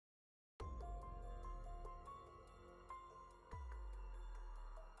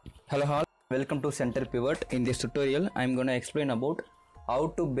Hello all, welcome to Centerpivot. In this tutorial, I am going to explain about how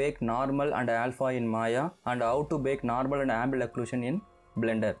to bake normal and alpha in Maya and how to bake normal and ambient occlusion in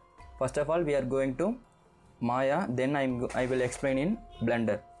Blender. First of all, we are going to Maya, then I will explain in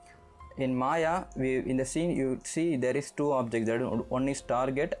Blender. In Maya, in the scene you see there is two objects. One is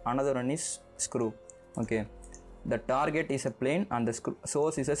target, another one is screw. Okay, the target is a plane and the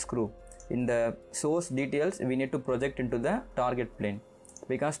source is a screw. In the source details, we need to project into the target plane.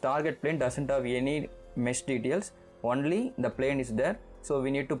 Because target plane doesn't have any mesh details, only the plane is there, so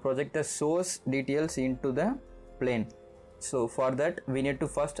we need to project the source details into the plane. So for that we need to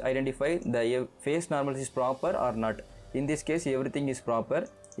first identify the face normal is proper or not. In this case everything is proper.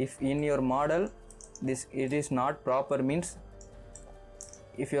 If in your model it is not proper, means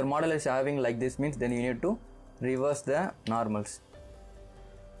if your model is having like this, means then you need to reverse the normals.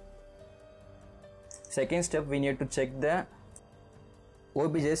 Second step, we need to check the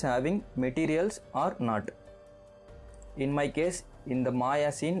OBJs having materials or not. In my case, in the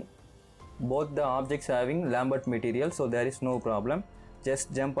Maya scene, both the objects having Lambert material, so there is no problem.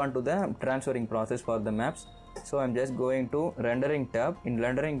 Just jump onto the transferring process for the maps. So I am just going to rendering tab. In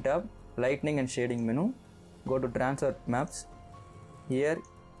rendering tab, lightning and shading menu, go to transfer maps. Here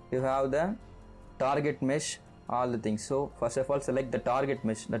you have the target mesh, all the things. So first of all, select the target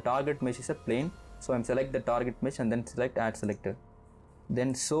mesh. The target mesh is a plane, so I am select the target mesh and then select add selector.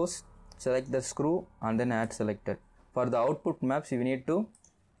 Then source, select the screw and then add selector. For the output maps, you need to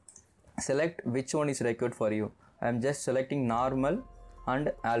select which one is required for you. I am just selecting normal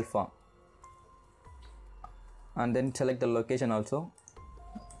and alpha and then select the location also.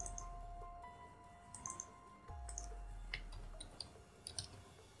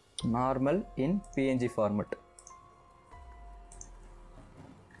 Normal in PNG format.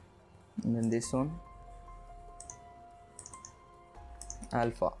 And then this one,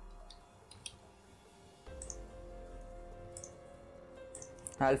 alpha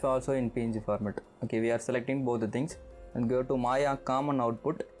also in PNG format. Okay, we are selecting both the things and go to Maya common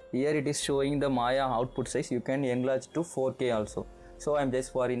output. Here it is showing the Maya output size. You can enlarge to 4K also. So I am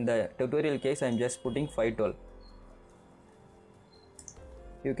just for in the tutorial case I am just putting 512.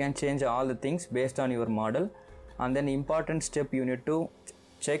 You can change all the things based on your model. And then important step, you need to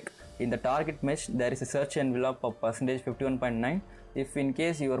check in the target mesh there is a search envelope of %51.9. If in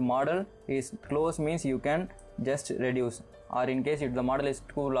case your model is close, means you can just reduce, or in case if the model is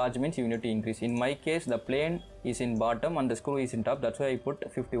too large, means you need to increase. In my case the plane is in bottom and the screw is in top, that's why I put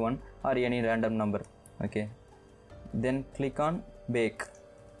 51 or any random number. Okay, then click on bake.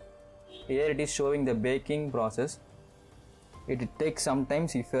 Here it is showing the baking process. It takes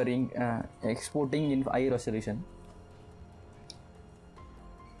sometimes if you are exporting in high resolution.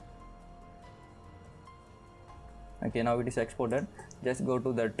 Okay, now it is exported. Just go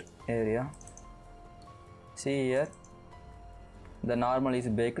to that area. See here, the normal is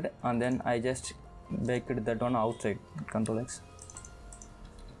baked and then I just baked that one outside. Control X.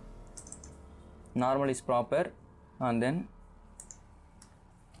 Normal is proper and then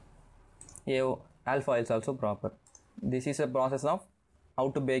alpha is also proper. This is a process of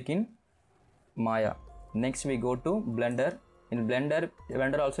how to bake in Maya. Next we go to Blender. In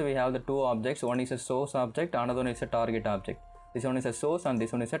Blender also we have the two objects. One is a source object, another one is a target object. This one is a source and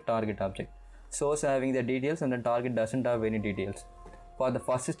this one is a target object. Source having the details and the target doesn't have any details. For the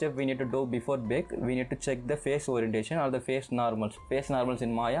first step we need to do before bake, we need to check the face orientation or the face normals. Face normals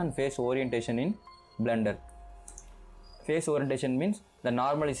in Maya and face orientation in Blender. Face orientation means the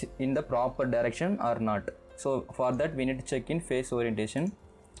normal is in the proper direction or not. So for that we need to check in face orientation.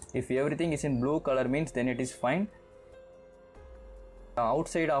 If everything is in blue color, means then it is fine.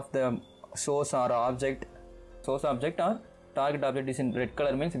 Outside of the source or object, source object or target object is in red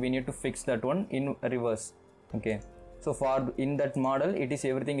color, means we need to fix that one in reverse. Okay, so for in that model it is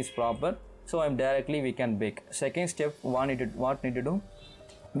everything is proper, so I'm directly we can bake. Second step, what need to do,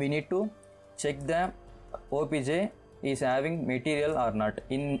 we need to check the OBJ is having material or not.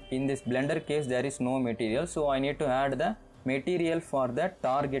 In this Blender case there is no material, so I need to add the material for the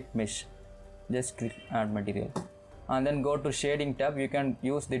target mesh. Just click add material and then go to shading tab. You can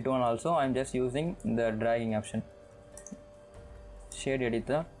use that one also. I am just using the dragging option, shade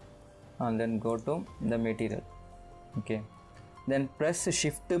editor, and then go to the material. Okay, then press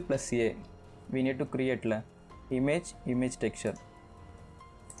shift plus A. We need to create the image texture.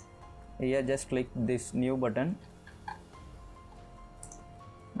 Here just click this new button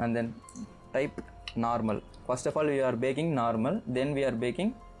and then type normal. First of all we are baking normal, then we are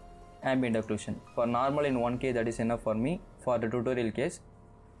baking ambient occlusion. For normal in 1K that is enough for me for the tutorial case.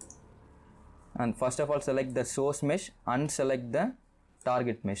 And first of all select the source mesh and select the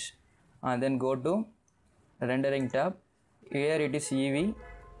target mesh. and then go to rendering tab. Here it is EV.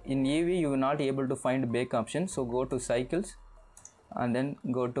 In EV you will not able to find bake option, so go to cycles and then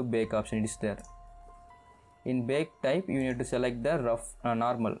go to bake option. It is there. In bake type you need to select the rough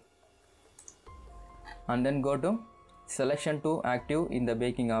normal, and then go to selection to active in the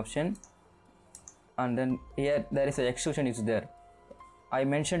baking option, and then here there is a extrusion is there. I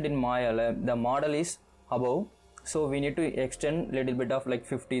mentioned in Maya the model is above, so we need to extend little bit of like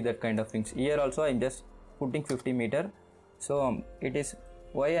 50, that kind of things. Here also I'm just putting 50 meter. So it is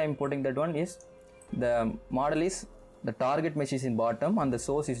why I'm putting that one is the model is the target mesh is in bottom and the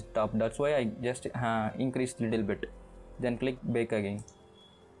source is top. That's why I just increased little bit. Then click bake again.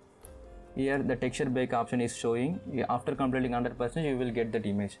 Here the texture bake option is showing. After completing 100% you will get that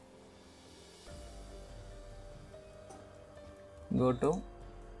image. Go to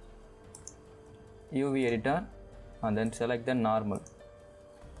UV editor and then select the normal.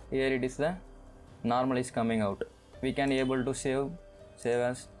 Here it is, the normal is coming out. We can able to save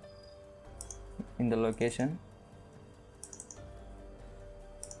as in the location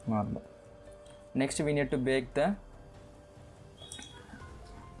normal. Next we need to bake the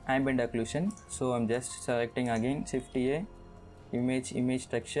ambient occlusion. So I'm just selecting again Shift A, image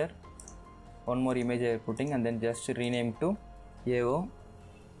texture, one more image I am putting, and then just rename to AO.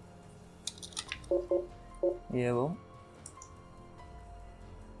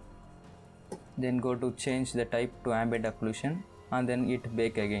 Then go to change the type to ambient occlusion and then hit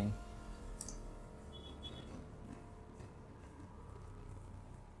bake again.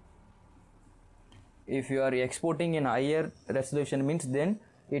 If you are exporting in higher resolution means then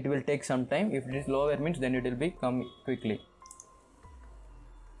it will take some time. If it is lower means then it will be come quickly.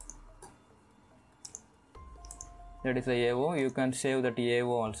 That is the AO. You can save that AO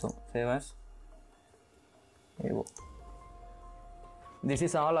also. Save as AO. This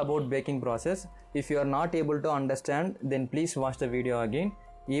is all about baking process. If you are not able to understand, then please watch the video again.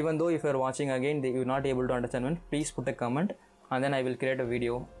 Even though if you are watching again you are not able to understand one, please put a comment and then I will create a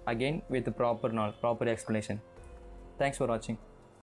video again with the proper explanation. Thanks for watching.